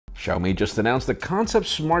Xiaomi just announced a concept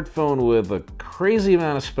smartphone with a crazy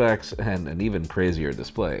amount of specs and an even crazier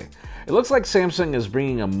display. It looks like Samsung is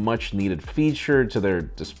bringing a much needed feature to their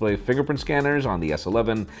display fingerprint scanners on the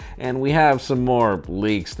S11, and we have some more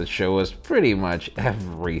leaks that show us pretty much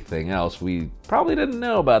everything else we probably didn't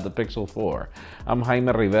know about the Pixel 4. I'm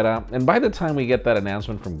Jaime Rivera, and by the time we get that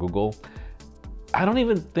announcement from Google, I don't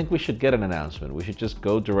even think we should get an announcement. We should just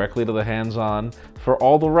go directly to the hands-on for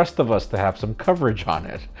all the rest of us to have some coverage on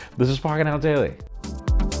it. This is Pocketnow Daily.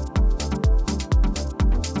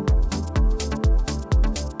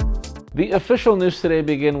 The official news today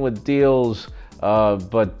begin with deals, all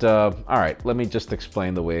right, let me just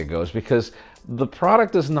explain the way it goes, because the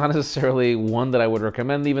product is not necessarily one that I would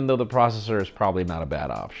recommend, even though the processor is probably not a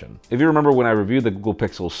bad option. If you remember when I reviewed the Google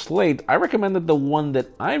Pixel Slate, I recommended the one that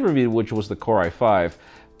I reviewed, which was the Core i5,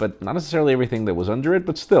 but not necessarily everything that was under it,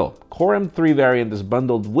 but still. Core M3 variant is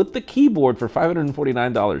bundled with the keyboard for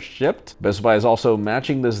 $549 shipped. Best Buy is also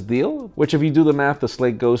matching this deal, which if you do the math, the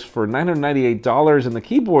Slate goes for $998 and the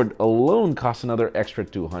keyboard alone costs another extra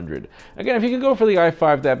 $200. Again, if you could go for the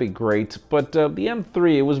i5, that'd be great, but the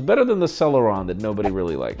M3, it was better than the Celeron that nobody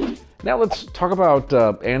really liked. Now let's talk about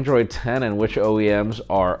Android 10 and which OEMs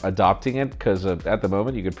are adopting it, because at the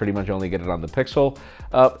moment you could pretty much only get it on the Pixel,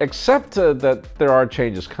 except that there are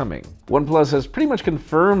changes coming. OnePlus has pretty much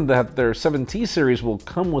confirmed that their 7T series will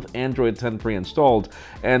come with Android 10 pre-installed,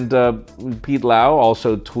 and Pete Lau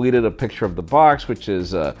also tweeted a picture of the box, which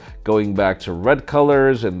is going back to red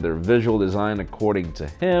colors and their visual design according to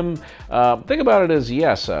him. Think about it as,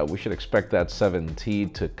 yes, we should expect that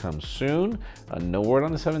 7T to come soon. No word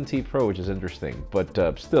on the 7T Pro, which is interesting,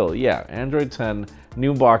 but still, yeah, Android 10,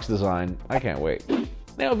 new box design, I can't wait.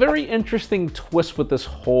 Now, a very interesting twist with this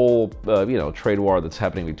whole, trade war that's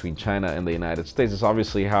happening between China and the United States is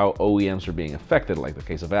obviously how OEMs are being affected, like the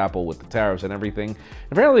case of Apple with the tariffs and everything.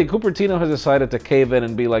 Apparently, Cupertino has decided to cave in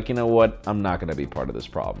and be like, you know what, I'm not going to be part of this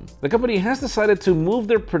problem. The company has decided to move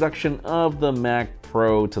their production of the Mac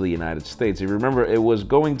Pro to the United States. You remember, it was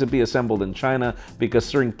going to be assembled in China because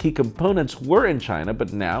certain key components were in China,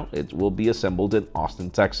 but now it will be assembled in Austin,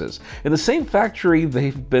 Texas, in the same factory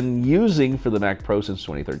they've been using for the Mac Pro since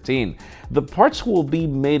 2013. The parts will be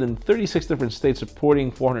made in 36 different states, supporting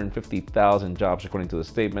 450,000 jobs, according to the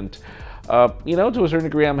statement. To a certain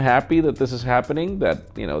degree, I'm happy that this is happening,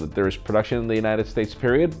 that there is production in the United States,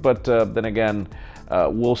 period. But then again,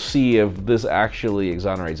 we'll see if this actually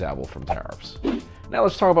exonerates Apple from tariffs. Now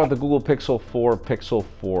let's talk about the Google Pixel 4, Pixel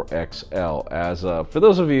 4 XL. As for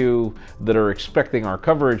those of you that are expecting our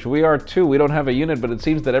coverage, we are too. We don't have a unit, but it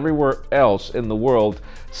seems that everywhere else in the world,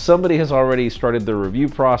 somebody has already started the review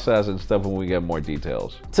process and stuff when we get more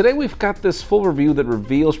details. Today we've got this full review that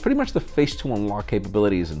reveals pretty much the Face to Unlock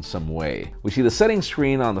capabilities in some way. We see the settings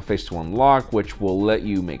screen on the Face to Unlock, which will let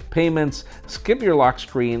you make payments, skip your lock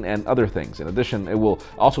screen, and other things. In addition, it will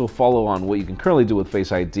also follow on what you can currently do with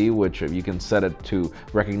Face ID, which you can set it to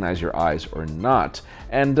recognize your eyes or not.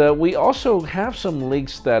 And we also have some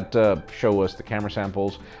leaks that show us the camera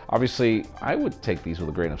samples. Obviously, I would take these with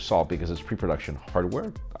a grain of salt because it's pre-production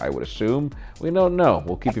hardware, I would assume. We don't know.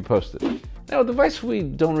 We'll keep you posted. Now, a device we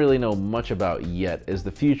don't really know much about yet is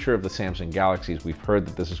the future of the Samsung Galaxies. We've heard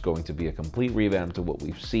that this is going to be a complete revamp to what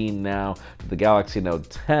we've seen now. The Galaxy Note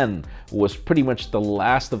 10 was pretty much the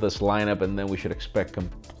last of this lineup, and then we should expect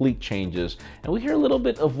complete changes. And we hear a little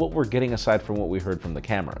bit of what we're getting aside from what we heard from the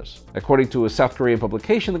cameras. According to a South Korean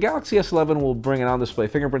publication, the Galaxy S11 will bring an on-display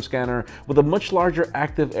fingerprint scanner with a much larger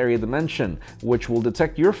active area dimension, which will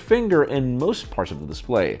detect your finger in most parts of the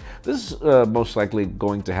display. This is most likely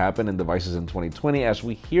going to happen in devices in 2020, as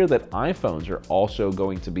we hear that iPhones are also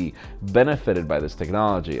going to be benefited by this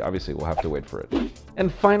technology. Obviously, we'll have to wait for it.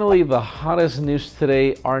 And finally, the hottest news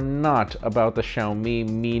today are not about the Xiaomi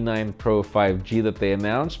Mi 9 Pro 5G that they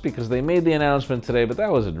announced, because they made the announcement today, but that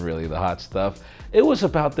wasn't really the hot stuff. It was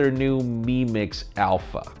about their new Mi Mix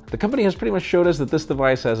Alpha. The company has pretty much showed us that this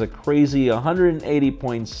device has a crazy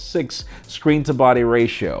 180.6 screen-to-body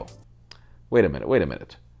ratio. Wait a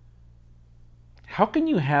minute. How can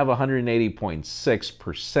you have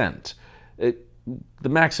 180.6%? The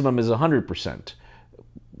maximum is 100%.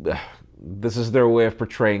 This is their way of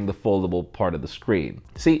portraying the foldable part of the screen.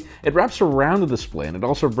 See, it wraps around the display, and it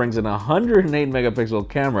also brings in a 108 megapixel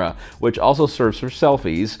camera, which also serves for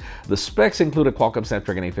selfies. The specs include a Qualcomm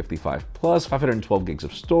Snapdragon 855 Plus, 512 gigs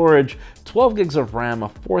of storage, 12 gigs of RAM, a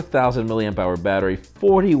 4,000 milliamp hour battery,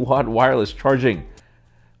 40-watt wireless charging.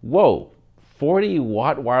 Whoa.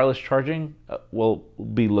 40-watt wireless charging? We'll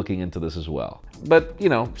be looking into this as well. But,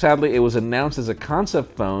 sadly, it was announced as a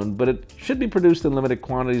concept phone, but it should be produced in limited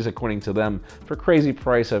quantities, according to them, for a crazy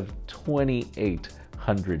price of $2,800.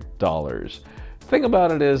 $100. Thing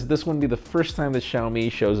about it is, this wouldn't be the first time that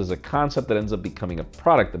Xiaomi shows as a concept that ends up becoming a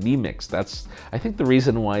product, the Mi Mix. That's, I think, the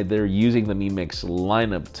reason why they're using the Mi Mix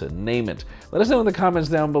lineup to name it. Let us know in the comments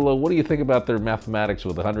down below, what do you think about their mathematics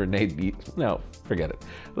with 108? No, forget it.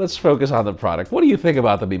 Let's focus on the product. What do you think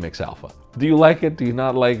about the Mi Mix Alpha? Do you like it? Do you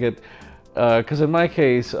not like it? Because in my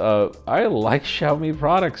case, I like Xiaomi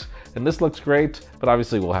products, and this looks great, but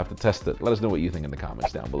obviously we'll have to test it. Let us know what you think in the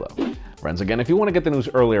comments down below. Friends, again, if you want to get the news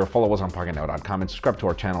earlier, follow us on Pocketnow.com and subscribe to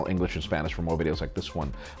our channel, English and Spanish, for more videos like this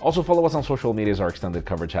one. Also, follow us on social media as our extended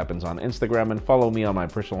coverage happens on Instagram, and follow me on my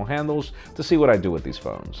personal handles to see what I do with these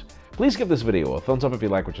phones. Please give this video a thumbs up if you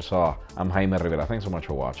like what you saw. I'm Jaime Rivera. Thanks so much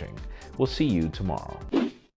for watching. We'll see you tomorrow.